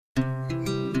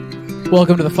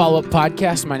Welcome to the Follow-Up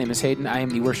Podcast. My name is Hayden. I am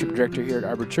the worship director here at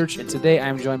Arbor Church, and today I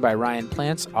am joined by Ryan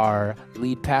Plants, our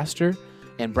lead pastor,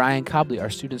 and Brian Cobley, our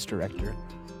students director.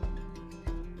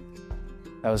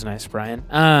 That was nice, Brian.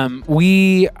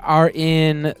 We are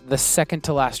in the second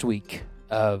to last week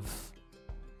of...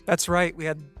 That's right. We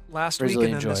had last week,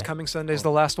 Resilient and then this Joy. coming Sunday is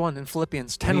the last one in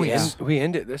Philippians. 10 weeks. We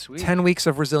end it this week. 10 weeks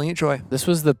of resilient joy. This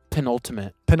was the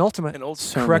penultimate Penultimate.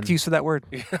 sermon. Correct use of that word.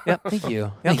 Yep, thank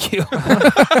you. Yep. Thank you.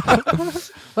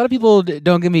 A lot of people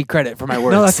don't give me credit for my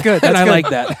words. No, that's good. and That's I good. like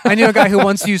that. I knew a guy who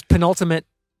once used penultimate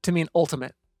to mean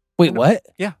ultimate. Wait, what?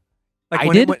 Like I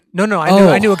when did?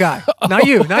 I knew a guy. Not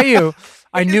you.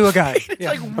 I knew a guy.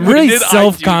 Yeah. I'm really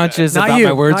self-conscious Not about you.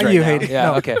 my words Not right you, now. Hayden. Yeah,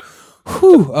 No. okay.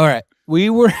 Whew. All right. We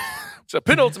were... It's a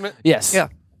penultimate. Yes. Yeah.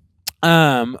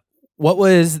 What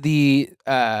was the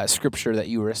scripture that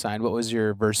you were assigned? What was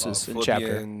your verses in chapter?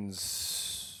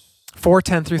 Philippians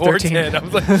 4:10 through 13. 4:10. I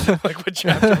was like what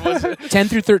chapter was it? 10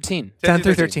 through 13. 10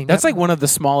 through 13. That's Yep. like one of the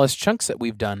smallest chunks that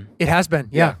we've done. It has been.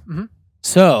 Yeah. Mhm.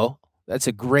 So that's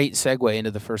a great segue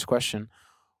into the first question.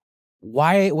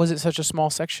 Why was it such a small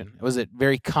section? Was it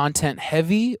very content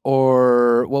heavy,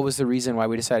 or what was the reason why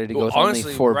we decided to go with honestly,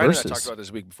 only 4 Ryan verses? and I talked about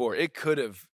this week before. It could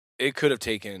have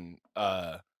taken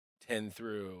 10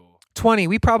 through 20.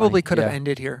 We probably 20, could have yeah.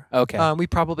 ended here. Okay. We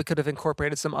probably could have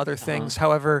incorporated some other things.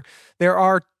 However, there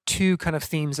are two kind of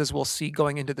themes, as we'll see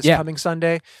going into this Yeah. coming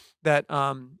Sunday, that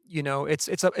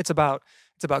it's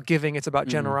about giving, it's about Mm,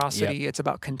 generosity, it's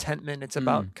about contentment, it's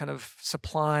about kind of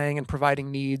supplying and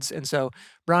providing needs. And so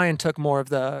Brian took more of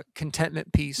the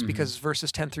contentment piece Mhm. because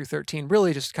verses 10 through 13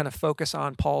 really just kind of focus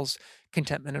on Paul's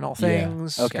contentment in all Yeah.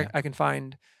 things. Okay. I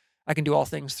can do all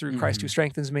things through Christ who Mhm.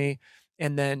 strengthens me.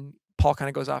 And then Paul kind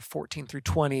of goes off 14 through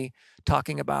 20,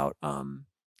 talking about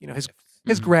his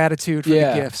Mhm. gratitude for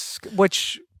Yeah. the gifts,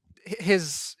 which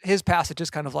his passage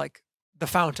is kind of like the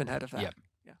fountainhead of that. Yep.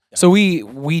 So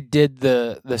we did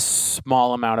the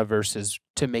small amount of verses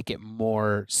to make it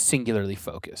more singularly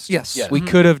focused. Yes. Yeah. We Mhm.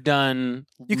 could have done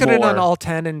You could have done more. all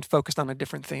 10 and focused on a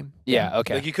different theme. Yeah,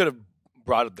 okay. Like you could have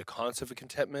brought up the concept of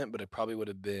contentment, but it probably would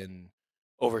have been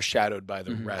overshadowed by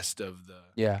the Mhm. rest of the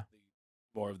Yeah.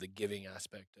 more of the giving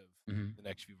aspect of Mhm. the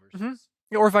next few verses.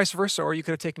 Mhm. Or vice versa, or you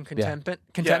could have taken contentment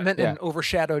Yeah. and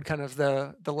overshadowed kind of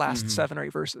the last Mhm. 7 or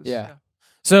 8 verses. Yeah.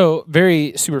 So,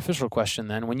 very superficial question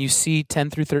then. When you see 10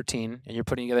 through 13 and you're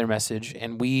putting together a message,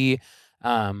 and we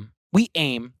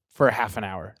aim for a half an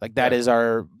hour. Like that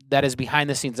Yeah. is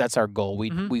behind the scenes, that's our goal. We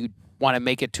Mhm. we want to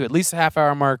make it to at least a half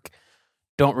hour mark.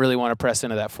 Don't really want to press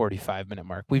into that 45-minute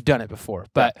mark. We've done it before.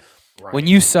 But Right. when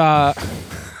you saw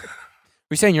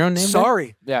Were you saying your own name? there?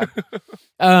 Sorry. Yeah.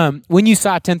 When you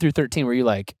saw 10 through 13, were you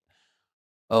like,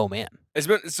 "Oh man." It's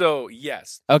been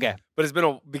yes, Okay. but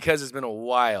because it's been a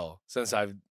while since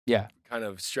I've Yeah. kind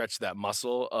of stretched that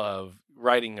muscle of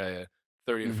writing a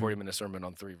 30 to Mhm. 40-minute sermon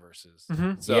on 3 verses.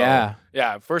 Mhm. So yeah.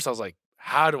 at first I was like,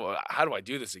 how do I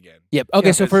do this again? Yep. Okay.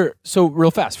 Yeah, So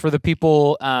real fast for the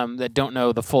people that don't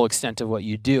know the full extent of what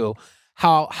you do,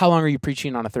 how long are you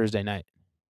preaching on a Thursday night?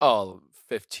 Oh,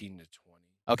 15 to 20.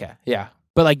 Okay. Yeah.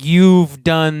 But like you've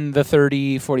done the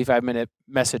 45-minute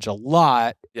message a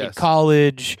lot in Yes.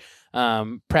 college,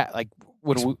 like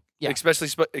when we, yeah. Especially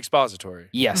expository,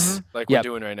 Yes. like Yep. we're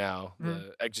doing right now,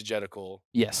 the exegetical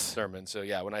Yes. sermon. So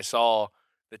yeah, when I saw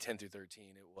the 10 through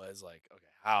 13, it was like, okay,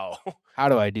 how How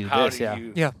do I do how this? do Yeah.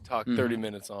 you Yeah. talk Mhm. 30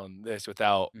 minutes on this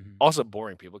without Mhm. also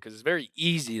boring people? Because it's very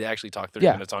easy to actually talk 30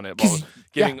 Yeah. minutes on it, 'Cause- while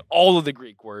giving all of the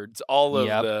Greek words, all of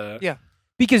Yep. the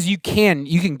Because you can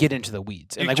get into the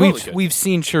weeds, and You like totally could. we've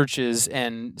seen churches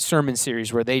and sermon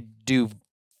series where they do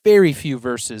very few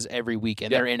verses every week,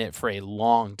 and Yep. they're in it for a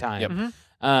long time. Yep.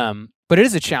 Mhm. But it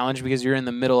is a challenge because you're in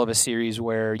the middle of a series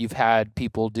where you've had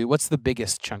people do. What's the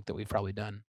biggest chunk that we've probably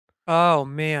done? Oh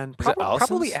man, Was it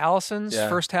probably Allison's? Allison's Yeah.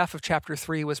 first half of chapter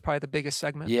 3 was probably the biggest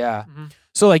segment. Yeah. Mhm.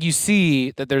 So like you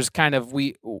see that there's kind of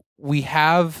we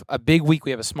have a big week,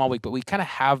 we have a small week, but we kind of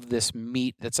have this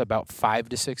meat that's about 5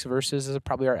 to 6 verses is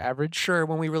probably our average. Sure,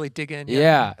 when we really dig in.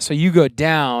 Yeah. So you go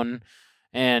down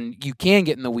and you can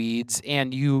get in the weeds,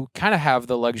 and you kind of have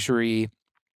the luxury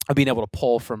of being able to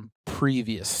pull from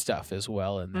previous stuff as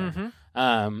well in there.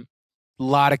 Mhm.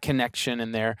 Lot of connection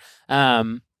in there.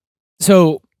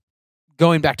 So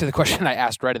going back to the question I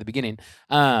asked right at the beginning,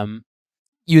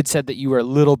 you had said that you were a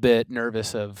little bit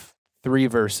nervous of 3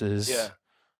 verses, Yeah.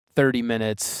 30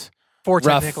 minutes. 4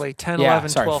 Rough. technically, 10, Yeah, 11,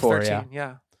 sorry, 12, 4, 13.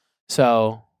 Yeah.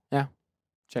 So yeah,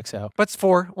 checks out. But it's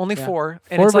 4, only Yeah. 4.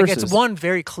 And 4 it's like verses. it's one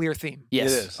very clear theme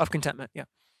Yes. It is. of contentment. Yeah.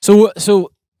 So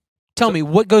tell me,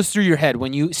 what goes through your head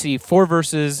when you see 4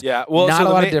 verses? Yeah, well, Not so a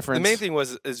the lot of main- difference. The main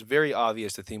thing is very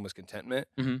obvious. The theme was contentment,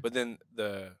 Mhm. but then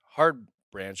the hard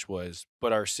branch was,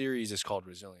 but our series is called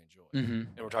Resilient Joy, Mm-hmm.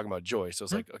 and we're talking about joy. So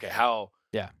it's Mhm. like, okay, how?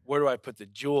 Yeah. Where do I put the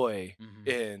joy Mm-hmm.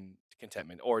 in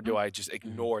contentment, or do I just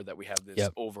ignore that we have this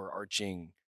Yep.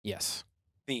 overarching Yes.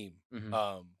 theme?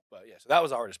 Mhm. But yeah, so that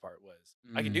was the hardest part. Was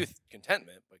I can Mm. do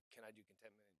contentment, but can I do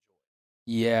contentment and joy?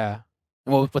 Yeah.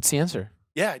 Well, what's the answer?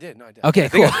 Yeah, I did. No, I did. Okay, I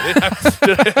think cool. I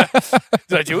did.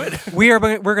 Did I do it? We're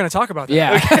going to talk about that.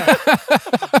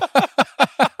 Yeah.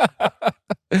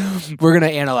 We're gonna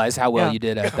analyze how well Yeah. you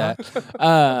did at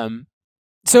that.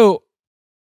 So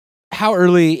how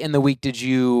early in the week did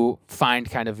you find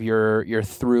kind of your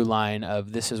through line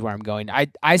of this is where I'm going?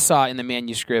 I saw in the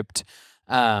manuscript,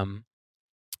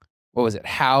 what was it?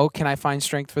 How can I find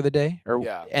strength for the day? Or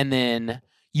Yeah. and then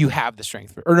you have the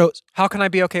strength for, or no, How can I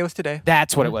be okay with today?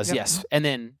 that's what it Mhm. was. Yep. Yes, and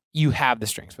then you have the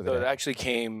strength for the So it day. actually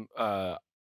came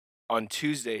on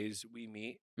Tuesdays. We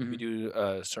meet. We Mhm. do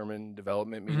a sermon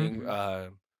development Mhm.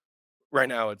 meeting. Right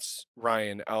now it's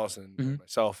Ryan, Allison, Mhm. and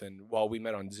myself. And while we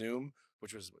met on Zoom,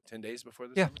 which was 10 days before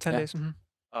this, Yeah, 10 Yeah. days. Mhm.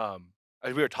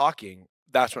 as we were talking,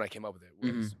 that's when I came up with it.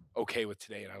 Was Mhm. okay with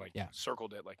today, and I Yeah.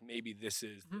 circled it. Like maybe this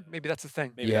is Mhm. Maybe that's the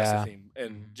thing. maybe that's Yeah. the theme.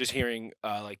 And Mhm. just hearing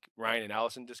like Ryan and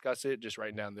Allison discuss it, just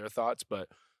writing down their thoughts, but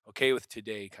okay with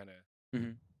today kind of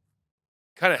Mhm.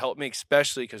 helped me,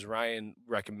 especially because Ryan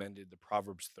recommended the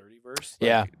Proverbs 30 verse.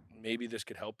 Yeah. Like, maybe this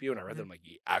could help you. And I read them like,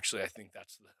 actually, I think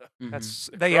that's the Mhm. That's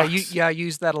The they, yeah, crux. I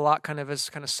use that a lot kind of as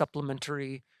kind of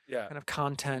supplementary yeah. kind of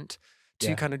content to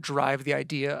Yeah. kind of drive the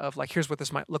idea of like here's what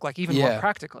this might look like even more Yeah.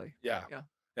 practically. Yeah. Yeah.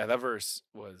 Yeah. That verse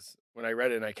was when I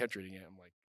read it and I kept reading it, I'm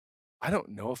like, I don't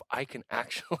know if I can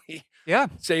actually Yeah.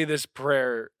 say this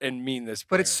prayer and mean this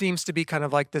prayer. But it seems to be kind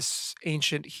of like this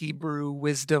ancient Hebrew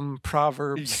wisdom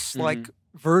proverbs like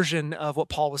version of what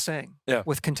Paul was saying Yeah.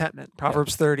 with contentment.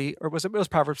 Proverbs 30, or it was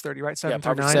Proverbs 30, right? 7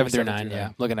 through Proverbs 9. 7 through 7 9. through Yeah,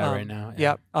 9. looking at it right now.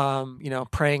 Yeah.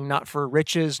 Praying not for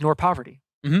riches nor poverty.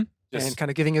 and Just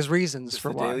kind of giving his reasons just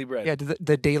for the why. daily bread. Yeah,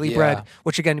 the daily Yeah. bread,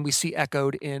 which again we see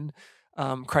echoed in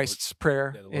Christ's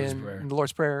prayer, yeah, the Lord's in Prayer. the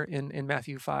Lord's Prayer in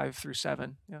Matthew 5 through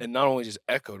 7. Yeah, and not only just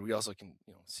echoed, we also can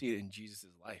see it in Jesus'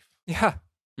 life. yeah,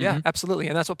 Mhm. absolutely,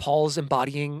 and that's what Paul's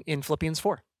embodying in Philippians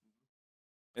 4.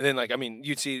 And then like, I mean,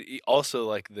 you'd see also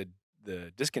like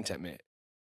the discontentment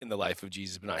in the life of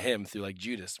Jesus, but not him, through like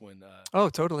Judas when Oh,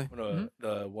 totally.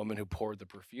 the woman who poured the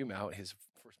perfume out, his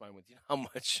first mind was,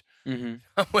 Mm-hmm.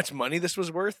 how much money this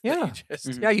was worth? that Yeah. you just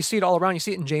Mhm. Yeah, you see it all around. You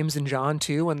see it in James and John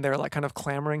too, when they're like kind of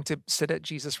clamoring to sit at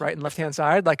Jesus' right and left hand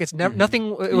side. Like it's never Mhm.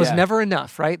 nothing. It was Yeah. never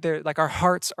enough, right? They're like our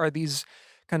hearts are these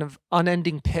kind of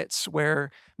unending pits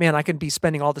where, man, I could be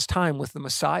spending all this time with the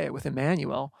Messiah, with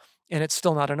Emmanuel, and it's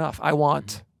still not enough. I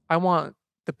want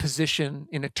the position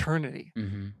in eternity,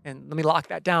 Mm-hmm. and let me lock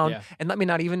that down. Yeah. And let me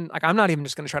not even like I'm not even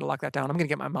just going to try to lock that down. I'm going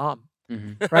to get my mom.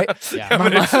 Mm-hmm. Right? Yeah. I'm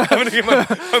gonna get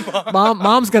my mom.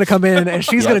 Mom's gonna come in and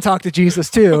she's gonna talk to Jesus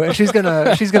too, and she's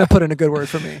gonna put in a good word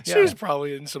for me. She was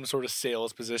probably in some sort of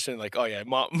sales position, like, oh yeah,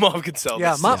 mom can sell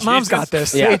Yeah, this. mom's got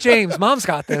this. Yeah. Hey, James, mom's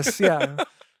got this. Yeah.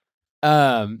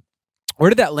 Where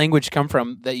did that language come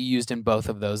from that you used in both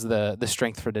of those? The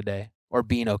strength for today or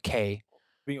being okay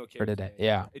Being okay for with today. today.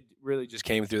 Yeah. It really just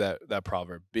came through that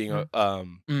proverb, being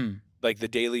Mm. like the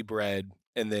daily bread,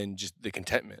 and then just the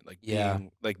contentment, like Yeah.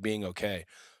 being okay.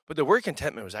 But the word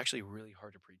contentment was actually really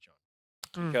hard to preach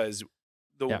on, Mm. because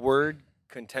the Yeah. word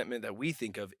contentment that we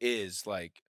think of is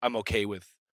like, I'm okay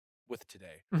with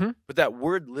today. Mhm. But that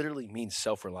word literally means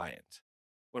self-reliant.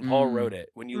 When Paul Mm. wrote it,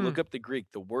 when you look up the Greek,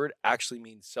 the word actually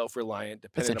means self-reliant,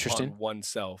 dependent interesting. upon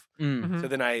oneself. Mm. Mhm. So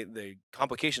then the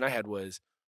complication I had was,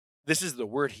 this is the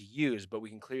word he used, but we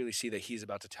can clearly see that he's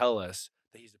about to tell us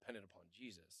that he's dependent upon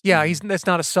Jesus. Yeah, that's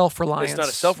not a self-reliance. It's not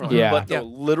a self-reliant, Yeah. but the Yeah.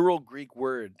 literal Greek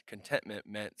word contentment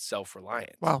meant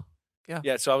self-reliance. Wow.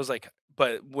 Yeah, so I was like,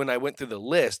 but when I went through the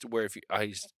list, where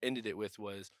I ended it with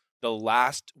was the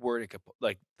last word it could,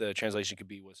 like the translation could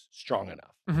be, was strong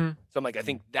enough. Mhm. So I'm like, I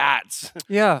think that's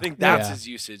Yeah. that's Yeah. his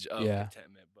usage of Yeah.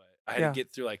 contentment. But I had Yeah. to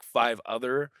get through like 5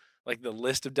 other, like the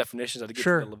list of definitions. I had to get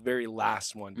Sure. to the very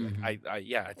last one. Mhm. Like,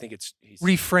 I think he's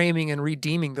Reframing and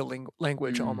redeeming the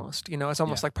language Mm. almost. It's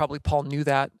almost Yeah. like probably Paul knew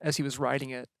that as he was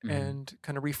writing it, Mhm. and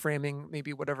kind of reframing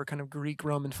maybe whatever kind of Greek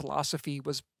Roman philosophy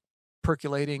was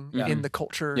percolating Yeah. in the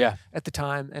culture Yeah. at the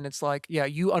time. And it's like, yeah,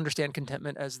 you understand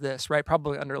contentment as this, right?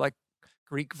 Probably under like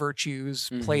Greek virtues,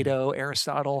 Mhm. Plato,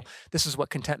 Aristotle. This is what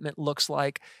contentment looks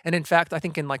like. And in fact, I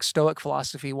think in like Stoic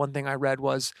philosophy, one thing I read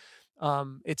was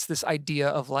it's this idea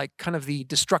of like kind of the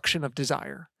destruction of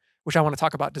desire, which I want to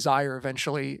talk about desire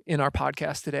eventually in our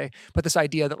podcast today. But this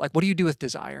idea that like, what do you do with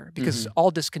desire? Because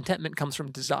all discontentment comes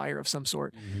from desire of some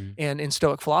sort. And in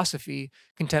Stoic philosophy,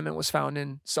 contentment was found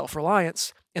in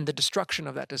self-reliance and the destruction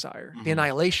of that desire, the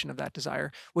annihilation of that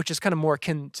desire, which is kind of more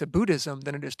akin to Buddhism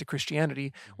than it is to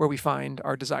Christianity, where we find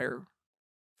our desire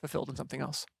fulfilled in something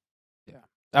else.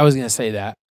 I was going to say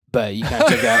that, but you kind of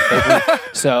took that.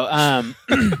 So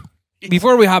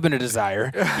before we hop into desire,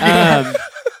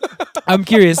 I'm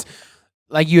curious,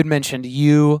 like you had mentioned,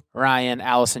 you, Ryan,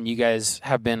 Allison, you guys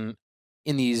have been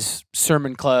in these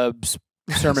sermon clubs,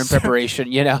 sermon preparation,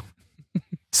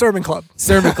 Sermon club.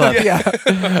 Sermon club.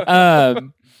 Yeah.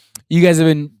 You guys have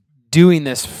been doing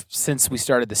this since we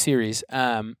started the series.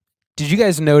 Did you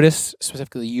guys notice,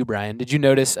 specifically you, Brian, did you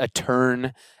notice a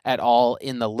turn at all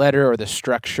in the letter or the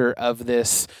structure of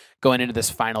this going into this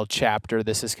final chapter?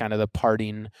 This is kind of the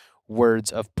parting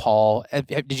words of Paul.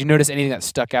 Did you notice anything that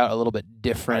stuck out a little bit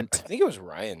different? I think it was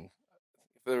Ryan.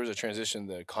 There was a transition,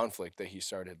 the conflict that he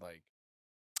started like.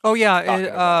 Oh yeah, talking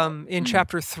about. in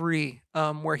chapter 3,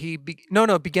 where he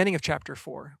beginning of chapter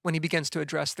 4, when he begins to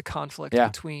address the conflict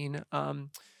between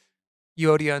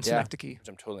Euodia and Synecdoche. Which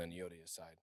I'm totally on Euodia's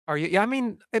side. Are you? Yeah, I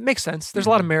mean, it makes sense. There's a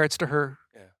lot of merits to her.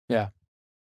 Yeah.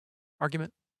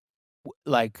 Argument.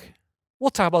 Like,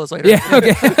 we'll talk about this later. Yeah.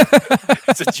 Okay.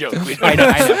 It's a joke. I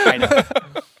know.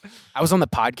 I was on the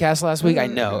podcast last week. I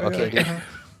know. Okay.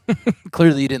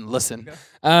 Clearly, you didn't listen.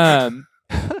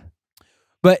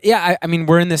 But yeah, I mean,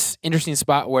 we're in this interesting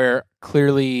spot where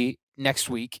clearly next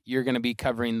week you're going to be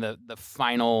covering the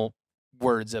final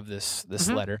words of this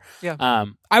letter. Yeah.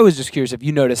 I was just curious if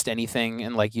you noticed anything,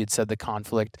 and like you'd said, the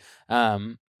conflict,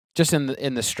 just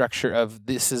in the structure of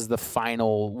this is the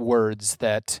final words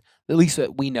that at least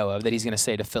that we know of that he's going to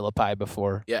say to Philippi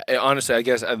before. Yeah, honestly, I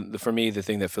guess for me, the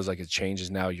thing that feels like it's changed is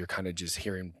now you're kind of just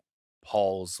hearing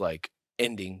Paul's like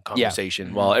ending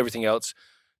conversation while everything else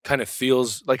kind of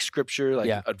feels like scripture, like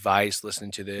advice,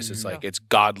 listening to this. It's like, it's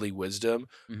godly wisdom.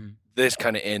 This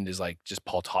kind of end is like just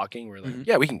Paul talking. We're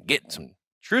like, we can get some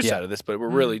truths out of this, but we're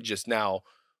really just now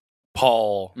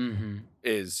Paul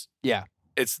is,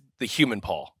 it's the human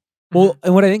Paul. Well,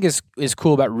 and what I think is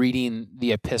cool about reading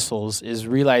the epistles is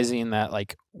realizing that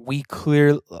like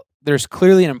there's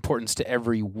clearly an importance to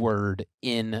every word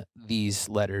in these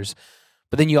letters.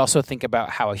 But then you also think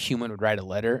about how a human would write a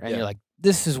letter, and you're like,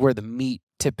 this is where the meat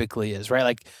typically is, right?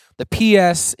 Like the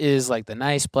PS is like the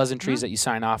nice pleasantries that you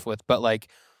sign off with, but like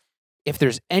if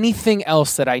there's anything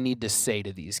else that I need to say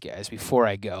to these guys before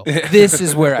I go, this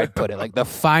is where I'd put it, like the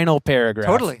final paragraph.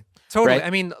 Totally. Right? I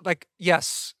mean, like,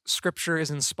 yes, scripture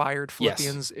is inspired.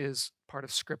 Philippians is part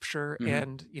of scripture,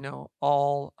 and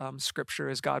all scripture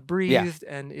is God breathed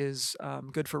and is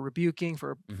good for rebuking,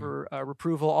 for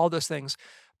reproval, all those things.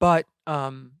 But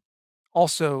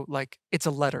also, like, it's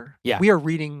a letter. Yeah. We are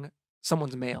reading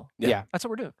someone's mail. Yeah. That's what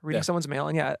we're doing. Reading someone's mail.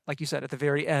 And like you said, at the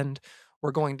very end,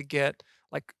 we're going to get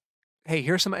like, hey,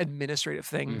 here's some administrative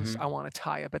things I want to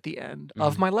tie up at the end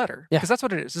of my letter. Yeah. Because that's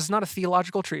what it is. This is not a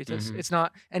theological treatise. It's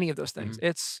not any of those things.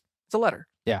 It's a letter.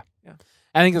 Yeah.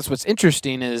 I think that's what's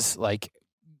interesting is like,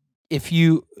 if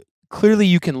you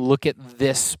can look at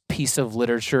this piece of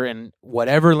literature in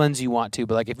whatever lens you want to,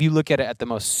 but like if you look at it at the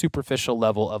most superficial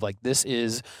level of like, this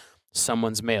is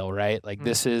someone's mail, right? Like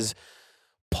this is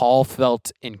Paul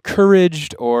felt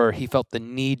encouraged, or he felt the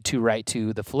need to write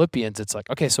to the Philippians. It's like,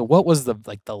 okay, so what was the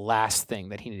last thing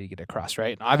that he needed to get across,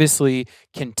 right? And obviously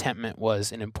contentment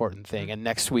was an important thing. And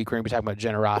next week we're going to be talking about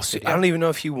generosity. I don't even know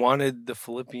if he wanted the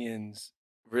Philippians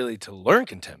really to learn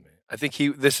contentment. I think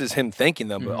this is him thanking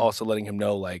them, but also letting him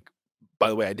know, like, by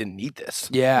the way, I didn't need this.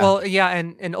 Yeah. Well, yeah,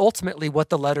 and ultimately what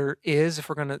the letter is, if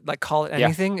we're going to like call it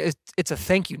anything, it's a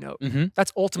thank you note.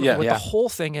 That's ultimately what the whole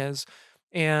thing is.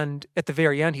 And at the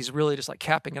very end, he's really just like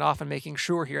capping it off and making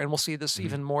sure here, and we'll see this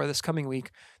even more this coming week,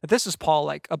 that this is Paul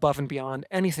like above and beyond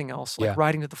anything else, like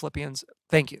writing to the Philippians,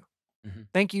 thank you.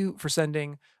 Thank you for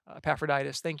sending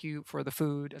Epaphroditus. Thank you for the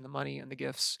food and the money and the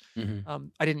gifts.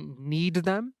 I didn't need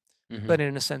them, but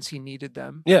in a sense, he needed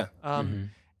them. Yeah.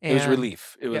 It was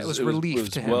relief. It was relief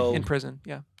to him in prison.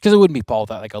 Yeah. Because it wouldn't be Paul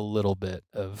without like a little bit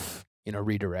of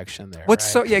redirection there.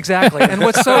 Exactly. And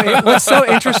what's so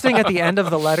interesting at the end of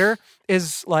the letter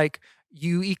is like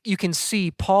you can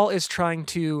see Paul is trying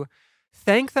to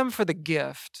thank them for the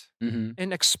gift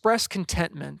and express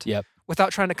contentment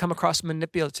without trying to come across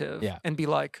manipulative and be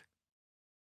like,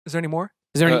 is there any more?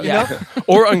 Is there any,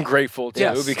 or ungrateful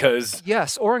too, because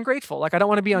or ungrateful. Like I don't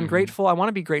want to be ungrateful. I want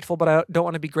to be grateful, but I don't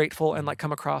want to be grateful and like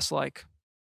come across like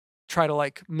try to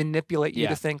like manipulate you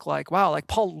to think like, wow, like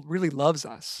Paul really loves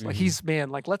us. Like he's, man,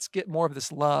 like let's get more of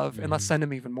this love and let's send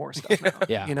him even more stuff now.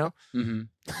 Yeah. You know?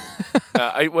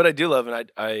 What I do love,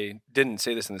 and I didn't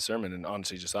say this in the sermon and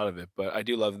honestly just thought of it, but I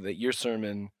do love that your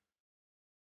sermon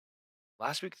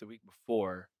last week, the week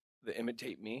before, the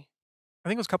imitate me, I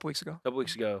think it was a couple weeks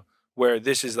ago. Where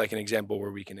this is like an example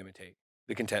where we can imitate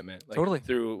the contentment. Like Totally.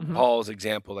 through Paul's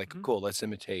example, like, Mhm. cool, let's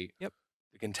imitate Yep.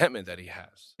 the contentment that he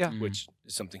has, Yeah. which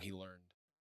is something he learned.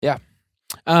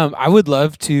 I would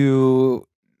love to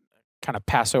kind of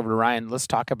pass over to Ryan. Let's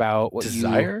talk about what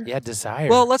Desire? desire.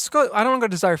 Well, let's go. I don't want to go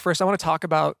to desire first. I want to talk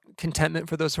about contentment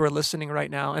for those who are listening right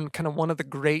now, and kind of one of the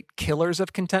great killers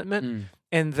of contentment,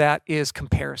 and that is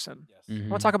comparison. Yes. I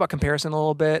want to talk about comparison a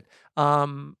little bit.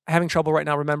 Having trouble right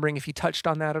now remembering if you touched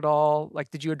on that at all. Like,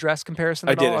 did you address comparison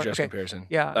I at all? did Or- address okay. comparison.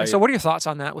 Yeah. And so what are your thoughts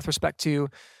on that with respect to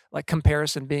like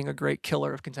comparison being a great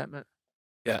killer of contentment?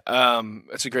 Yeah,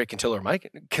 it's a great killer of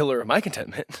my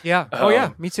contentment. Yeah. Oh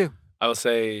yeah, me too. I will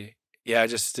say, yeah,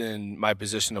 just in my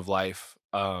position of life,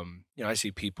 I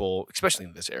see people, especially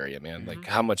in this area, man, like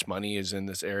how much money is in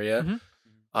this area,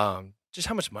 just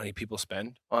how much money people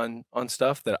spend on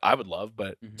stuff that I would love,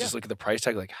 but just look at the price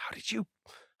tag, like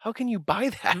how can you buy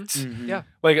that? Yeah.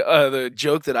 Like the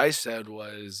joke that I said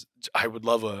was, I would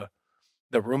love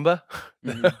the Roomba.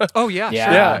 Oh yeah.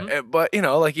 Yeah. Sure. Yeah, but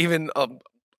like even I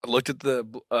looked at the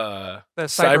The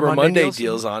Cyber Monday deals.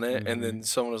 deals on it, and then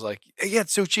someone was like, "Hey, yeah,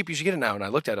 it's so cheap, you should get it now." And I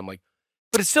looked at him like,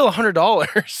 "But it's still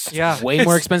 $100." Yeah. way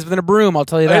more expensive than a broom, I'll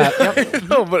tell you that. I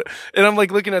know, and I'm like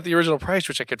looking at the original price,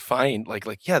 which I could find,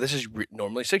 like yeah, this is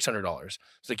normally $600.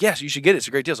 It's like, yes, you should get it. It's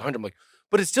a great deal. It's $100. I'm like,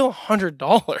 but it's still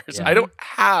 $100. Yeah. I don't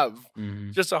have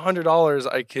Mhm. just $100.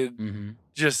 I could Mhm.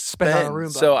 just Spend spend. on a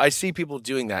Roomba. So I see people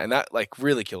doing that, and that like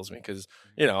really kills me because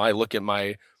I look at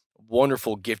my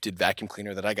wonderful gifted vacuum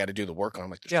cleaner that I got to do the work on. I'm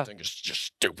like, this thing is just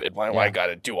stupid. Why do I got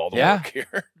to do all the work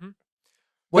here?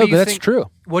 What No, do you but that's think? true.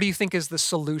 What do you think is the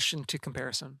solution to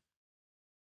comparison?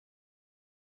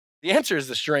 The answer is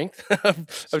the strength of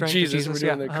Strength of Jesus. We're Jesus,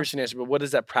 doing yeah, the Christian answer, but what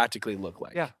does that practically look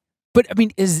like? Yeah. But I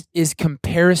mean, is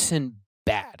comparison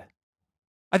bad?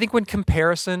 I think when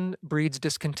comparison breeds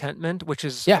discontentment, which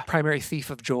is Yeah. a primary thief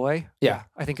of joy. Yeah.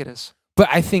 I think it is. But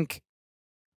I think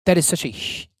that is such a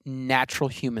natural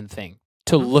human thing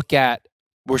to look at.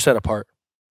 We're set apart.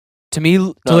 To me, to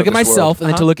look of at this myself world. and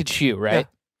then to look at you, right?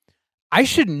 I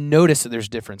should notice that there's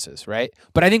differences, right?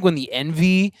 But I think when the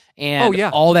envy and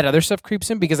all that other stuff creeps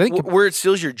in, because I think Where it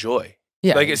steals your joy.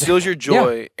 yeah, Like it steals your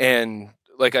joy. And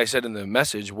like I said in the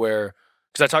message, because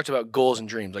I talked about goals and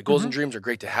dreams. Like goals and dreams are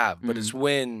great to have, but it's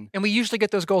when And we usually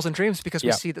get those goals and dreams because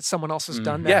we see that someone else has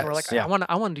done that. And we're like, Yes.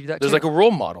 I want to do that there's too. like a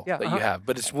role model Yeah, that you have.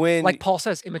 But it's when like Paul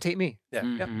says, imitate me.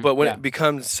 But when it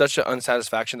becomes such an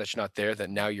unsatisfaction that you're not there, that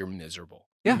now you're miserable.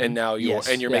 Yeah. And now you're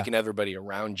Yes. making everybody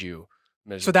around you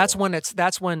miserable. So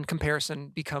that's when comparison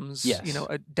becomes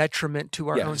a detriment to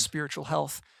our own spiritual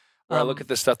health. Where I look at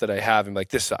the stuff that I have and like,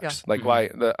 this sucks. Yeah. Like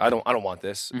I don't want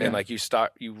this. And like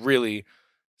you really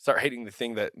start hating the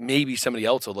thing that maybe somebody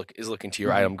else is looking to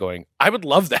your item going, I would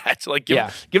love that. Like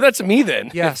give that to me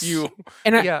then. Yes. If you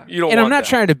and you don't and want I'm not that.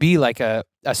 trying to be like a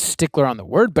stickler on the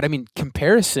word, but I mean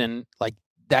comparison, like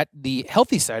that the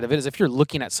healthy side of it is if you're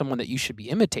looking at someone that you should be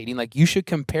imitating, like you should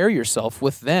compare yourself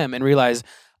with them and realize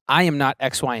I am not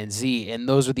X, Y, and Z, and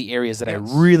those are the areas that I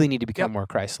really need to become more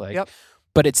Christ-like. Yep.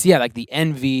 But it's like the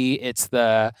envy, it's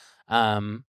the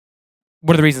one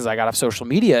of the reasons I got off social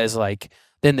media is like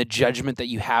then the judgment that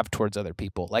you have towards other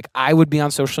people. Like I would be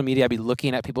on social media, I'd be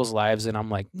looking at people's lives, and I'm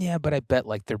like, yeah, but I bet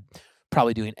like they're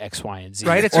probably doing X, Y, and Z,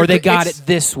 Right? or they got it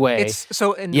this way.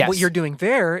 What you're doing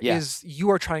there is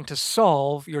you are trying to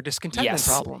solve your discontentment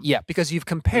problem. Yeah. Because you've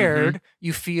compared,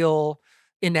 you feel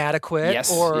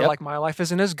inadequate, or like my life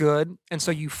isn't as good, and so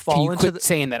you fall Can you into quit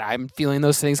saying that I'm feeling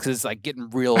those things because it's like getting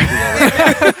real.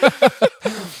 Right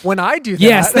when I do that.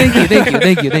 Yes, thank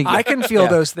you. I can feel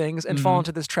those things and fall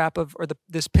into this trap of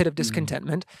this pit of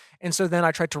discontentment, and so then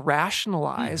I try to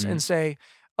rationalize and say,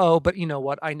 oh, but you know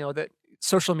what? I know that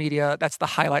social media, that's the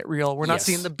highlight reel. We're not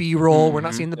seeing the B-roll. We're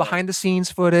not seeing the behind the scenes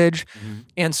footage.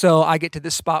 And so I get to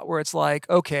this spot where it's like,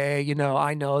 okay,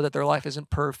 I know that their life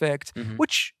isn't perfect,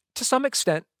 which to some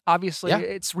extent, obviously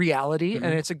it's reality and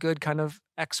it's a good kind of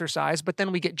exercise, but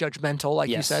then we get judgmental, like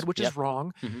you said, which is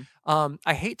wrong.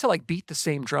 I hate to like beat the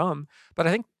same drum, but I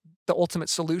think the ultimate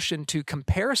solution to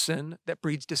comparison that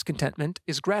breeds discontentment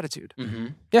is gratitude.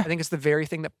 Yeah. I think it's the very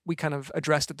thing that we kind of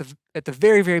addressed at the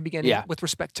very, very beginning with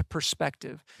respect to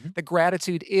perspective. That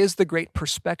gratitude is the great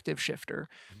perspective shifter.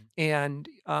 And,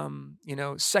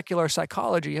 secular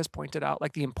psychology has pointed out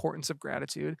like the importance of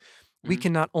gratitude. We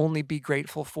can not only be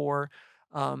grateful for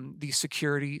the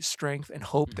security, strength, and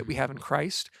hope that we have in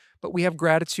Christ, but we have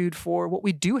gratitude for what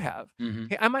we do have.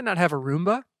 Hey, I might not have a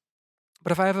Roomba,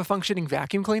 but if I have a functioning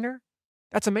vacuum cleaner,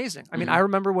 that's amazing. I mean, I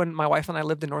remember when my wife and I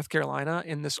lived in North Carolina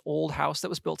in this old house that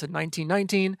was built in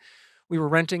 1919. We were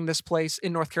renting this place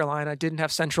in North Carolina, didn't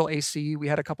have central AC. We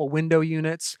had a couple window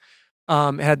units.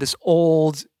 It had this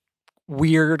old,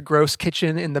 weird, gross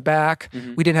kitchen in the back.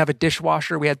 We didn't have a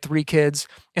dishwasher. We had 3 kids.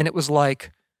 And it was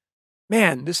like,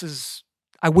 man,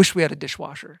 I wish we had a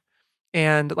dishwasher.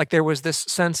 And like there was this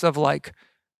sense of like,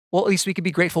 well, at least we could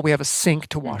be grateful we have a sink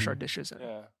to wash our dishes in.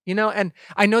 Yeah. You know, and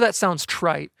I know that sounds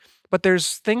trite, but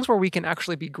there's things where we can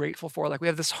actually be grateful for. Like we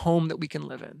have this home that we can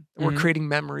live in. We're creating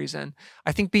memories in.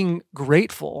 I think being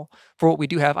grateful for what we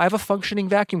do have. I have a functioning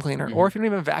vacuum cleaner. Or if you don't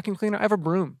even have a vacuum cleaner, I have a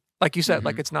broom. Like you said,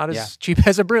 like it's not as cheap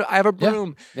as a broom. I have a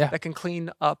broom that can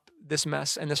clean up this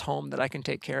mess and this home that I can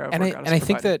take care of. And I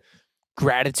think that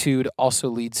gratitude also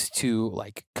leads to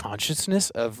like consciousness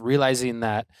of realizing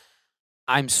that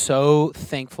I'm so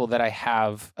thankful that I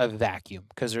have a vacuum,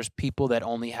 because there's people that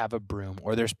only have a broom,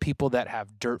 or there's people that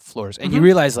have dirt floors. And you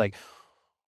realize like,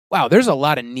 wow, there's a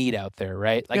lot of need out there,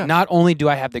 right? Like not only do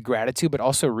I have the gratitude, but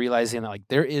also realizing that like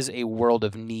there is a world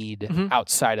of need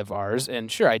outside of ours.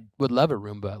 And sure, I would love a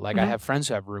Roomba. Like I have friends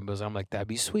who have Roombas. And I'm like, that'd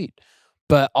be sweet.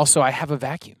 But also I have a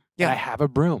vacuum. Yeah. And I have a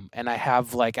broom, and I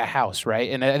have like a house, right?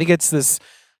 And I think it's this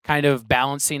kind of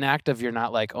balancing act of you're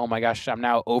not like, oh my gosh, I'm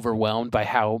now overwhelmed by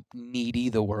how needy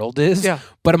the world is. Yeah.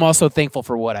 But I'm also thankful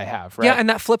for what I have, right? Yeah, and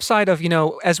that flip side of, you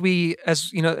know, as you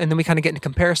know, and then we kind of get into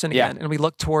comparison again, and we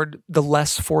look toward the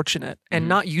less fortunate, and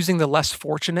not using the less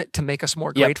fortunate to make us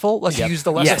more grateful. Let's use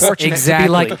the less fortunate to be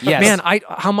like, man,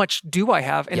 how much do I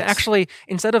have? And actually,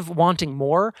 instead of wanting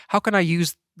more, how can I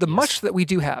use the much that we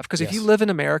do have? Because if you live in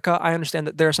America, I understand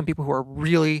that there are some people who are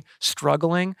really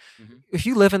struggling. If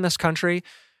you live in this country,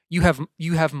 you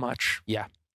have much. Yeah.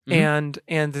 And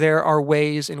there are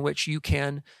ways in which you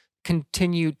can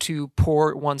continue to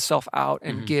pour oneself out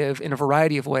and give in a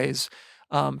variety of ways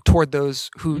toward those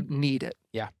who need it.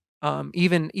 Yeah.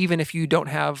 Even if you don't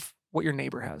have what your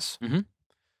neighbor has.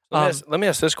 Let me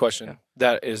ask this question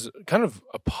that is kind of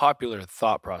a popular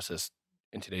thought process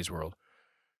in today's world.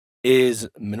 Is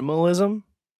minimalism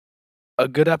a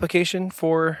good application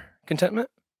for contentment?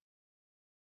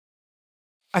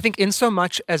 I think in so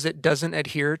much as it doesn't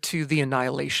adhere to the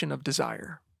annihilation of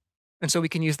desire. And so we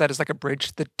can use that as like a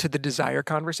bridge to the desire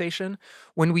conversation.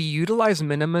 When we utilize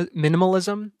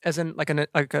minimalism as in like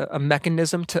a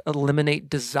mechanism to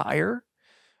eliminate desire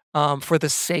for the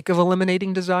sake of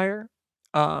eliminating desire,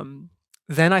 then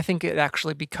I think it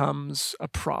actually becomes a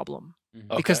problem.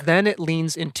 Because then it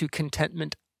leans into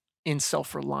contentment in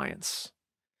self-reliance.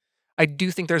 I do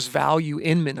think there's value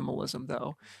in minimalism,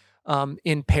 though.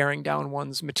 In paring down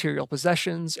one's material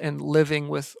possessions and living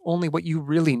with only what you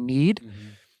really need.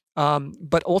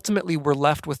 But ultimately, we're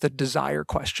left with the desire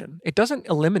question. It doesn't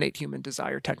eliminate human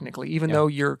desire, technically, even though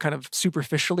you're kind of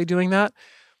superficially doing that.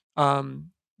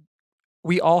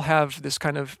 We all have this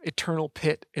kind of eternal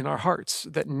pit in our hearts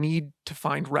that need to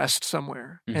find rest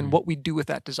somewhere. And what we do with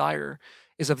that desire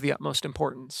is of the utmost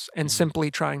importance. And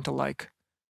simply trying to like,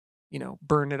 you know,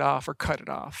 burn it off or cut it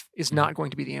off is not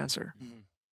going to be the answer.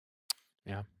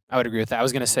 Yeah, I would agree with that. I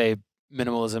was going to say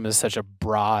minimalism is such a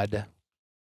broad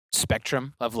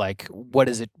spectrum of like, what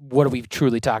is it? What are we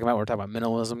truly talking about? We're talking about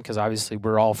minimalism because obviously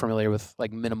we're all familiar with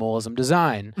like minimalism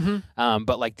design,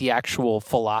 but like the actual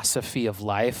philosophy of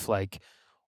life, like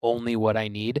only what I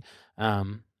need. I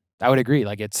would agree.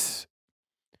 Like it's,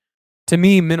 to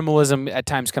me, minimalism at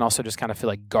times can also just kind of feel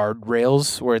like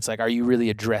guardrails where it's like, are you really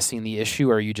addressing the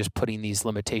issue or are you just putting these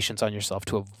limitations on yourself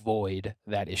to avoid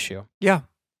that issue? Yeah.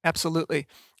 Absolutely.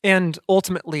 And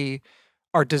ultimately,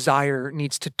 our desire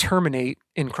needs to terminate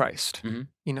in Christ.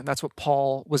 You know, that's what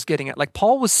Paul was getting at. Like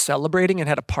Paul was celebrating and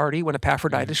had a party when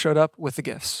Epaphroditus showed up with the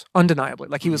gifts, undeniably.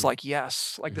 Like he was like,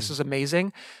 yes, like this is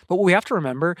amazing. But what we have to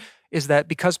remember is that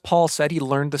because Paul said he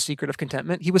learned the secret of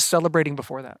contentment, he was celebrating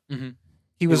before that.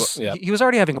 He was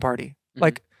already having a party.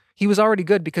 Like he was already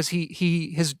good because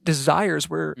his desires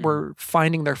were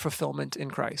finding their fulfillment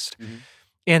in Christ.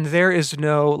 And there is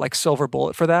no like silver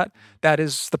bullet for that. That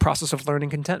is the process of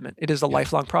learning contentment. It is a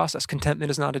lifelong process.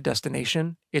 Contentment is not a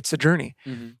destination. It's a journey.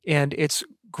 And it's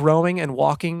growing and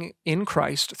walking in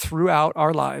Christ throughout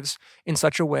our lives in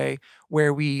such a way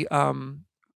where we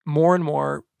more and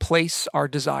more place our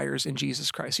desires in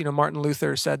Jesus Christ. You know, Martin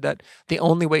Luther said that the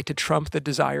only way to trump the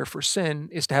desire for sin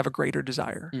is to have a greater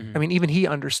desire. I mean, even he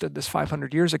understood this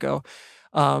 500 years ago.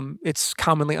 It's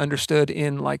commonly understood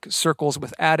in like circles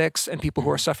with addicts and people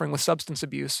who are suffering with substance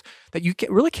abuse that you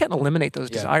really can't eliminate those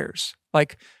desires.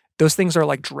 Like those things are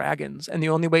like dragons. And the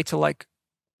only way to like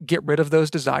get rid of those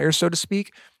desires, so to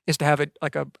speak, is to have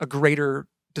a greater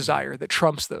desire that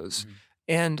trumps those. Mhm.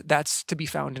 And that's to be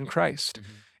found in Christ. Mhm.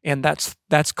 And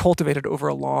that's cultivated over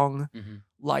a long Mhm.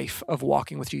 life of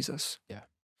walking with Jesus.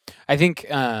 I think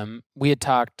we had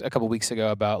talked a couple weeks ago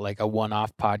about like a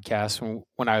one-off podcast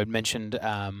when I had mentioned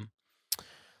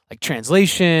like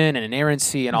translation and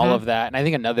inerrancy and all Mhm. of that. And I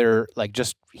think another, like,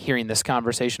 just hearing this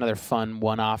conversation, another fun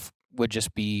one-off would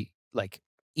just be like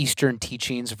Eastern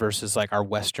teachings versus like our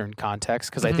Western context.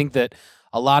 Because I Mhm. think that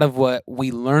a lot of what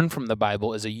we learn from the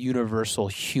Bible is a universal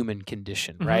human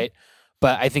condition, Mhm. right?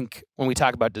 But I think when we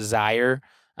talk about desire,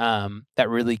 that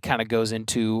really kind of goes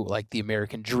into like the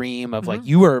American dream of like Mhm.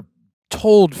 you are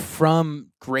told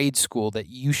from grade school that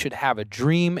you should have a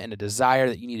dream and a desire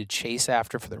that you need to chase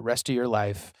after for the rest of your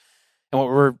life. And what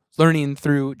we're learning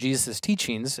through Jesus'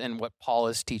 teachings and what Paul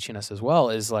is teaching us as well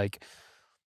is like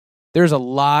there's a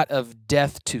lot of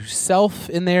death to self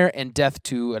in there and death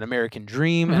to an American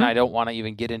dream. And Mhm. I don't want to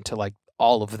even get into like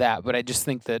all of that, but I just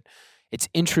think that it's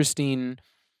interesting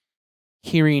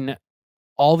hearing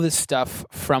all this stuff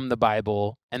from the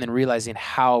Bible and then realizing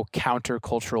how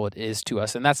countercultural it is to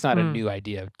us. And that's not a Mm. new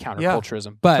idea of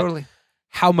counterculturalism, but Totally.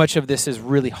 how much of this is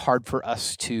really hard for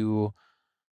us to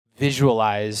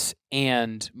visualize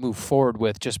and move forward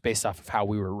with just based off of how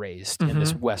we were raised in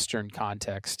this Mhm. Western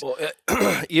context. Well,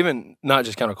 even not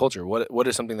just counterculture. What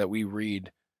is something that we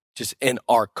read just in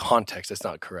our context that's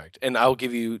not correct? And I'll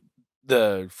give you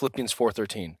the Philippians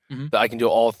 4:13 Mhm. that I can do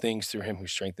all things through Him who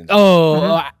strengthens me.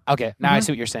 Oh, okay. Now I Mhm.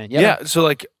 see what you're saying. Yeah. So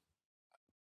like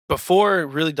before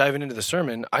really diving into the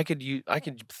sermon, I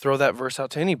could throw that verse out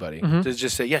to anybody Mhm. to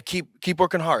just say, yeah, keep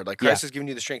working hard. Like Yeah. Christ has given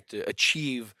you the strength to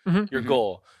achieve Mhm. your Mhm.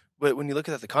 goal. But when you look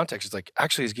at the context, it's like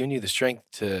actually He's giving you the strength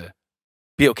to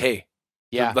be okay.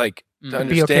 Yeah. Like Mhm. to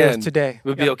understand. Be okay with today.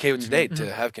 We'll Yeah. be okay with today Mhm.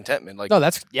 to have contentment. Like No,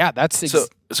 that's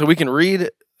so we can read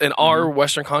in our Mhm.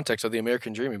 Western context of the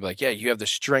American dream and be like, yeah, you have the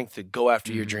strength to go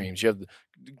after your Mhm. dreams. You have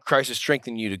Christ is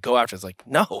strengthening you to go after. It's like,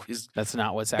 no, that's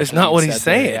not what's actually it's not being what He's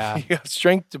said there, saying. Yeah. You have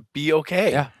strength to be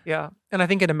okay. Yeah. Yeah. And I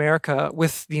think in America,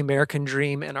 with the American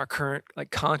dream and our current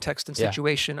like context and Yeah.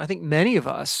 situation, I think many of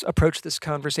us approach this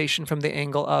conversation from the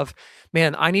angle of,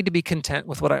 man, I need to be content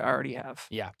with what I already have.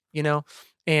 Yeah. You know?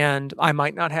 And I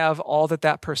might not have all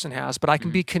that person has, but I can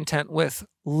Mhm. be content with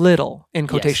little in Yes.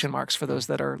 quotation marks for those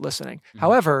that are listening. Mhm.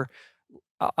 However,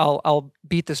 I'll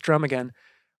beat this drum again.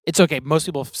 It's okay. Most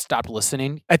people have stopped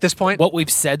listening. At this point, What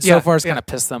we've said Yeah, so far has yeah. kind of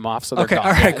pissed them off, so they're Okay, gone.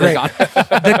 all right, They're great. gone.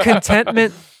 the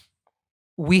contentment,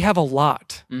 we have a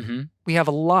lot. Mhm. We have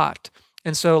a lot.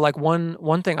 And so like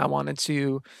one thing I wanted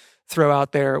to throw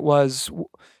out there was,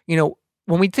 you know,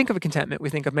 when we think of a contentment, we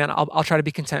think of, man, I'll try to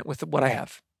be content with what I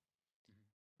have.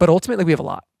 But ultimately we have a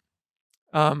lot.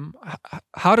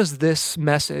 How does this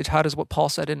message, how does what Paul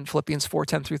said in Philippians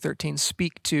 4:10 through 13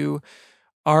 speak to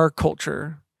our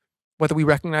culture, whether we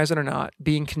recognize it or not,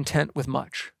 being content with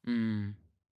much? Mm.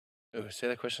 Oh, say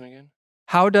that question again.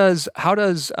 How does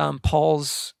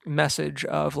Paul's message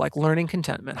of like learning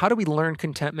contentment? How do we learn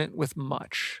contentment with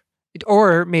much?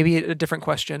 Or maybe a different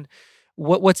question: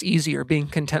 what's easier, being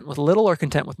content with little or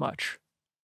content with much?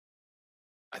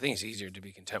 I think it's easier to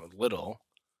be content with little,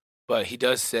 but He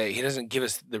does say He doesn't give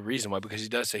us the reason why, because He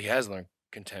does say He has learned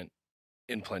content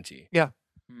in plenty.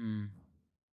 Mm.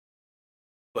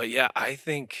 But yeah, I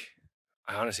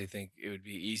honestly think it would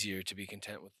be easier to be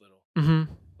content with little.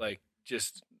 Mm-hmm. Like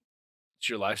just it's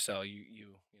your lifestyle.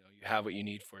 You have what you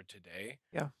need for today.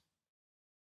 Yeah.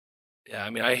 Yeah, I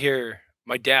mean, I hear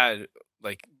my dad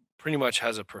like pretty much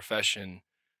has a profession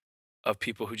of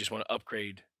people who just want to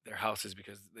upgrade their houses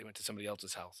because they went to somebody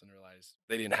else's house and realized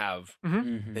they didn't have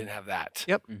Mhm. that.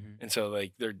 Yep. Mhm. And so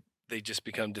like they just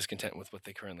become discontent with what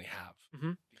they currently have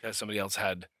Mhm. because somebody else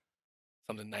had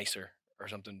something nicer or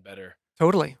something better.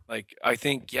 Totally. Like I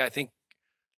think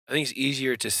it's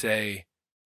easier to say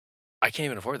I can't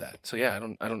even afford that. So yeah,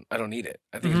 I don't need it.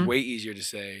 I think Mhm. it's way easier to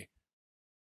say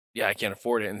yeah, I can't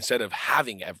afford it instead of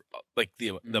having the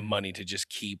Mhm. money to just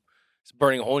keep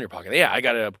burning a hole in your pocket. Yeah, I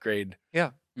got to upgrade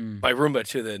Mm. my Roomba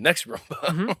to the next Roomba.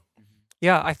 Mhm.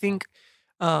 Yeah, I think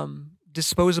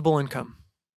disposable income,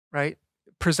 right,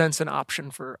 presents an option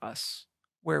for us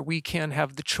where we can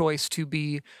have the choice to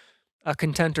be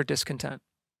content or discontent.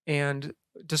 And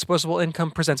disposable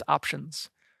income presents options.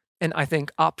 And I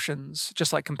think options,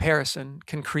 just like comparison,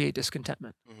 can create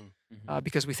discontentment Mhm. Mhm.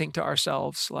 because we think to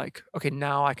ourselves, like, okay,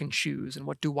 now I can choose and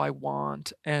what do I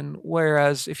want? And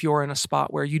whereas if you're in a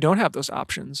spot where you don't have those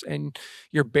options and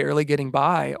you're barely getting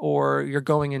by or you're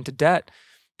going into debt,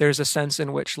 there's a sense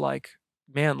in which, like,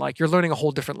 man, like you're learning a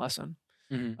whole different lesson.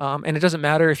 And it doesn't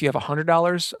matter if you have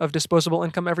 $100 of disposable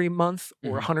income every month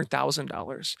or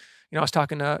 $100,000. I was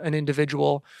talking to an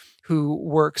individual who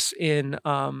works in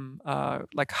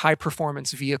like high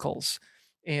performance vehicles,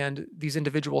 and these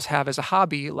individuals have as a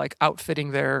hobby like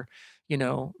outfitting their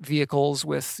vehicles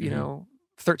with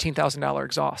 $13,000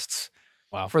 exhausts.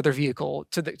 Wow. For their vehicle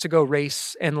to go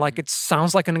race, and like it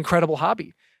sounds like an incredible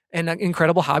hobby. And an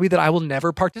incredible hobby that I will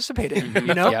never participate in,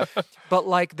 Yep. But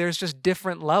like there's just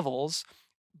different levels.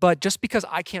 But just because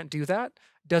I can't do that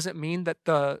doesn't mean that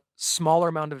the smaller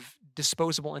amount of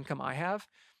disposable income I have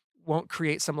won't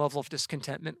create some level of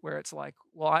discontentment where it's like,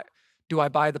 well, do I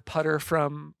buy the putter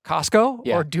from Costco,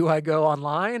 or do I go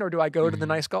online, or do I go to the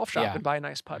nice golf shop and buy a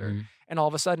nice putter? And all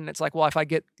of a sudden it's like, well, if I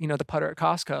get, the putter at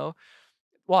Costco,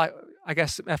 well, I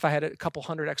guess if I had a couple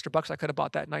 $100 extra bucks, I could have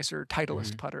bought that nicer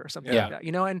Titleist putter or something like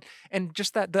that, and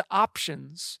just that the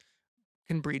options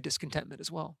can breed discontentment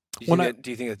as well. Do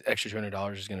you think that extra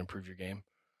 $200 is going to improve your game?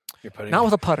 Your putting? Not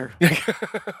with a putter.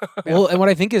 Well, and what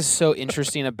I think is so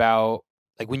interesting about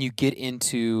like when you get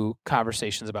into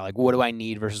conversations about like what do I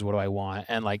need versus what do I want,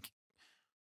 and like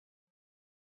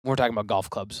we're talking about golf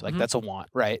clubs, like that's a want,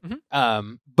 right?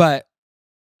 But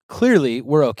clearly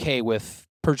we're okay with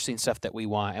purchasing stuff that we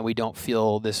want, and we don't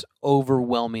feel this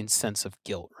overwhelming sense of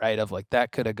guilt, right? Of like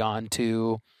that could have gone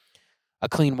to a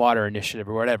clean water initiative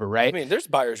or whatever, right? I mean, there's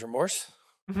buyer's remorse.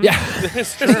 Yeah, There's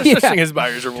such thing as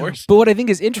buyer's remorse. But what I think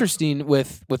is interesting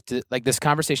with like this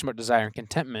conversation about desire and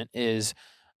contentment is,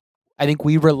 I think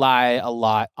we rely a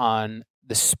lot on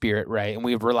the Spirit, right? And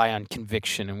we rely on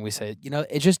conviction, and we say,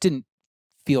 it just didn't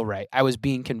feel right. I was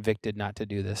being convicted not to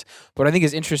do this. But what I think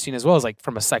is interesting as well is like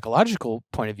from a psychological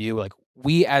point of view, like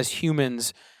we as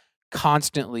humans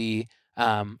constantly,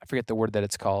 I forget the word that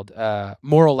it's called,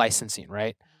 moral licensing,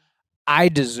 right? I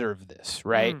deserve this,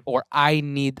 right? Or I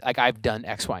need, like I've done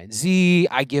X, Y, and Z.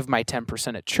 I give my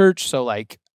 10% at church, so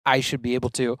like I should be able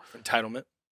to. Entitlement.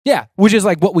 Yeah, which is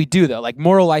like what we do though. Like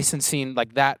moral licensing,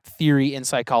 like that theory in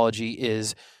psychology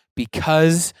is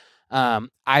because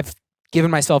I've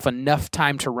given myself enough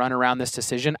time to run around this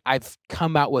decision, I've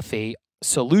come out with a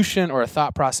solution or a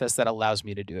thought process that allows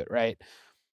me to do it, right?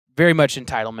 Very much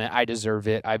entitlement. I deserve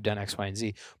it. I've done X, Y, and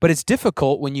Z. But it's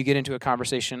difficult when you get into a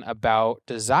conversation about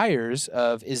desires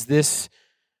of, is this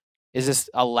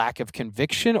a lack of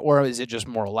conviction, or is it just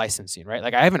moral licensing, right?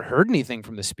 Like I haven't heard anything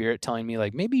from the Spirit telling me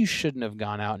like, maybe you shouldn't have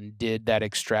gone out and did that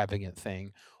extravagant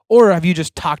thing. Or have you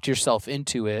just talked yourself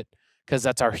into it because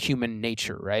that's our human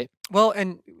nature, right? Well,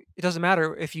 and it doesn't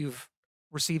matter if you've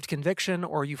received conviction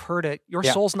or you've heard it, your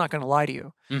soul's not going to lie to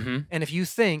you. And if you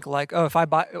think like, oh, if I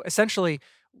buy, essentially,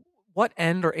 what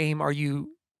end or aim are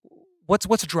you,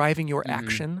 what's driving your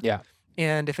action? Yeah.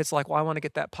 And if it's like, well, I want to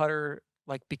get that putter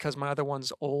like because my other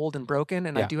one's old and broken,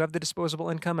 and I do have the disposable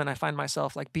income, and I find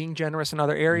myself like being generous in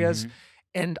other areas,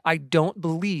 and I don't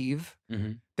believe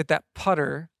that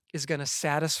putter is going to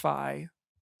satisfy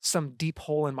some deep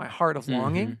hole in my heart of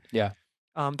longing.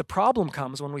 The problem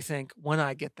comes when we think, when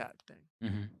I get that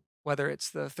thing, whether it's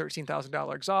the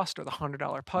 $13,000 exhaust or the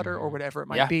 $100 putter or whatever it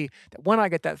might be, that when I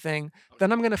get that thing,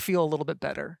 then I'm going to feel a little bit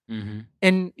better.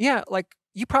 And like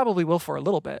you probably will for a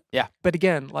little bit. Yeah. But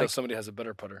again, like until somebody has a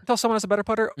better putter. Until someone has a better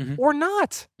putter or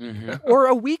not. Or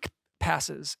a week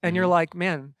passes and you're like,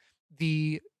 man,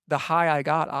 the high I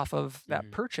got off of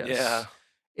that purchase. Yeah.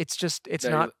 It's just, it's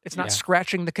not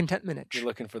scratching the contentment itch. You're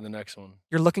looking for the next one.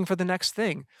 You're looking for the next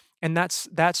thing. And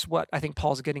that's what I think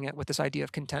Paul's getting at with this idea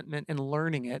of contentment and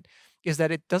learning it, is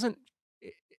that it doesn't,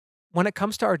 when it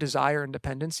comes to our desire and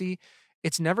dependency,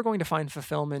 it's never going to find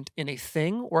fulfillment in a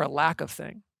thing or a lack of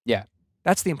thing. Yeah.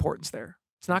 That's the importance there.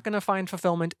 It's not going to find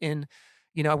fulfillment in,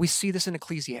 we see this in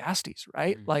Ecclesiastes,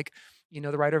 right? Like,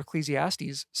 the writer of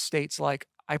Ecclesiastes states like,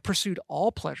 I pursued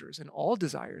all pleasures and all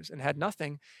desires and had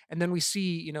nothing. And then we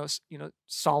see,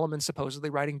 Solomon supposedly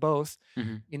writing both,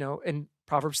 in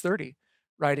Proverbs 30,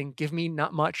 writing, give me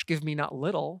not much, give me not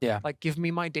little. Yeah. Like, give me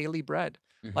my daily bread.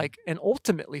 Like, and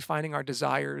ultimately finding our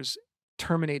desires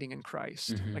terminating in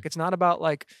Christ. Like, it's not about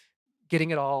like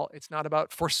getting it all. It's not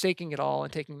about forsaking it all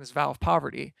and taking this vow of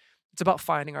poverty. It's about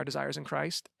finding our desires in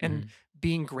Christ and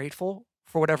being grateful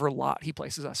for whatever lot he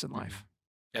places us in life.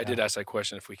 I did ask that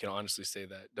question, if we can honestly say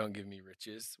that, don't give me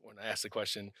riches. When I asked the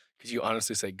question, could you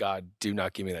honestly say, God, do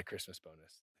not give me that Christmas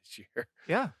bonus this year?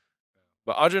 Yeah.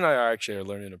 But Audrey and I are actually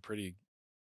learning a pretty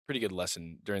good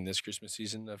lesson during this Christmas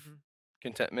season of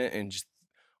contentment, and just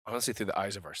honestly through the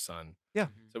eyes of our son. Yeah.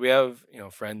 So we have,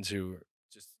 friends who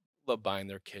just love buying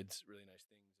their kids really nice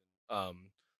things.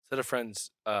 Set of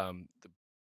friends,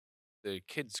 the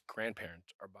kid's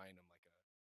grandparents are buying them like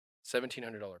a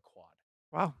 $1,700 quad.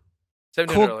 Wow.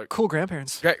 $1,700. Cool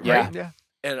grandparents. Right. Yeah. Yeah.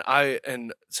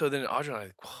 And so then Audrey and I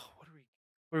like, whoa,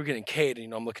 what are we getting Cade?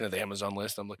 And, I'm looking at the Amazon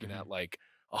list. I'm looking at like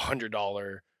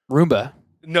 $100 Roomba.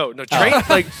 No, train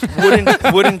like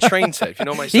wooden train set. If you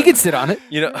know my son, He can sit on it.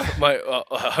 My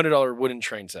 $100 wooden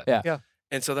train set. Yeah.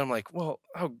 And so then I'm like, well,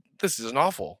 this is an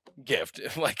awful gift.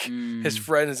 Like his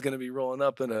friend is going to be rolling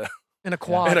up in a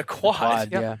quad. In a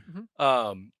quad. Yeah.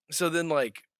 Mm-hmm. So then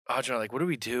like Audrey and I like, what do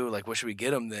we do? Like, what should we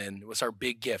get him then? What's our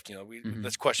big gift?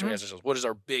 This question we ask ourselves. What is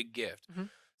our big gift? Mm-hmm.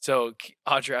 So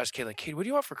Audrey asked Cade, like, Cade, what do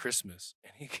you want for Christmas?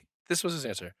 And this was his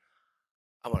answer.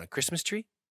 I want a Christmas tree.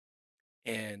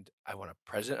 And I want a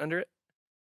present under it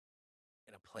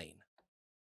and a plane.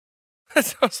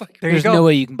 So I was like, there's no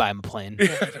way you can buy him a plane.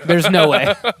 There's no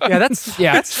way. Yeah, that's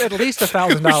at least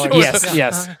 $1,000.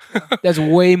 Yes. That's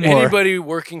way more. Anybody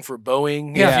working for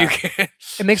Boeing? Yeah. If you can.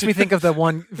 It makes me think of the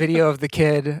one video of the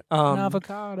kid. An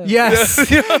avocado. Yes.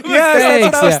 Yes, that's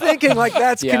what I was thinking. Like,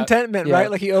 that's contentment, Yeah. right?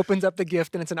 Like, he opens up the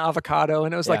gift and it's an avocado,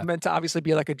 and it was like meant to obviously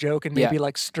be like a joke and maybe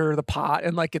like stir the pot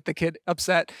and like get the kid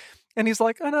upset. And he's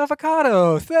like, an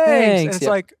avocado, thanks. And it's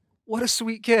like, what a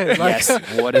sweet kid. Like,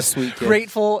 yes, what a sweet kid.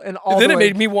 Grateful and all then the it way.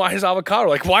 made me want his avocado.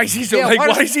 Like, why is he so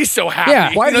why is he so happy?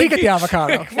 Yeah. Why did he get the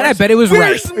avocado? And I bet it was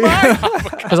right. Where's my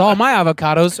avocado? Because all my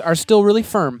avocados are still really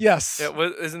firm. Yes. Yeah,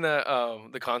 isn't that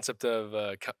the concept of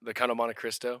the Count of Monte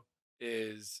Cristo?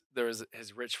 Is there was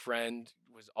his rich friend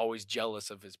was always jealous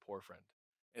of his poor friend.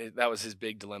 And that was his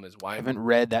big dilemma. Is why I haven't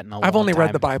read that in a long time. I've only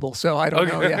read the Bible, so I don't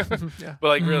know. Yeah. Yeah. But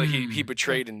like really, he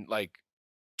betrayed and like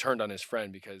turned on his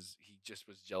friend because he just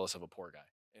was jealous of a poor guy.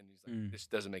 And he's like, this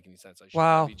doesn't make any sense. I should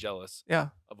not be jealous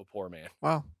of a poor man.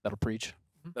 Wow. That'll preach.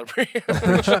 That'll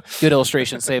Good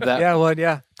illustration. Save that. Yeah, well,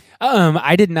 yeah.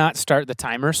 I did not start the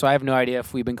timer, so I have no idea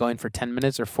if we've been going for 10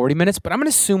 minutes or 40 minutes, but I'm going to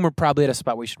assume we're probably at a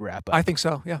spot we should wrap up. I think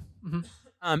so, yeah. Mm-hmm.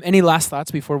 Any last thoughts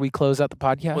before we close out the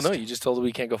podcast? Well, no, you just told us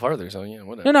we can't go farther, so yeah,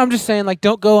 whatever. No, I'm just saying, like,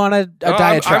 don't go on a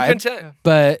diatribe. I'm content.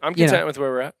 But I'm content with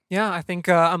where we're at. Yeah, I think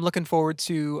I'm looking forward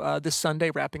to this Sunday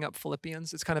wrapping up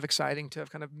Philippians. It's kind of exciting to have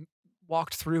kind of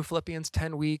walked through Philippians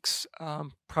 10 weeks,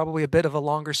 probably a bit of a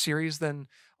longer series than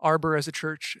Arbor as a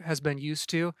church has been used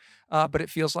to, but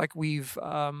it feels like we've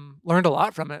learned a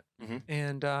lot from it,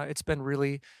 and it's been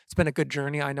a good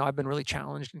journey. I know I've been really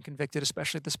challenged and convicted,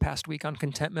 especially this past week on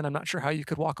contentment. I'm not sure how you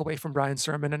could walk away from Brian's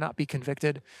sermon and not be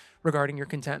convicted regarding your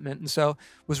contentment, and so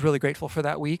was really grateful for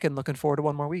that week and looking forward to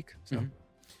one more week. So.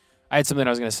 I had something I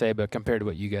was going to say, but compared to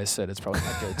what you guys said, it's probably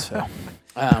not good. So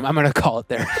I'm going to call it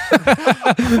there.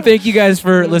 Thank you guys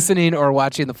for listening or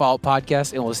watching the Fall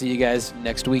Podcast, and we'll see you guys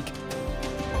next week.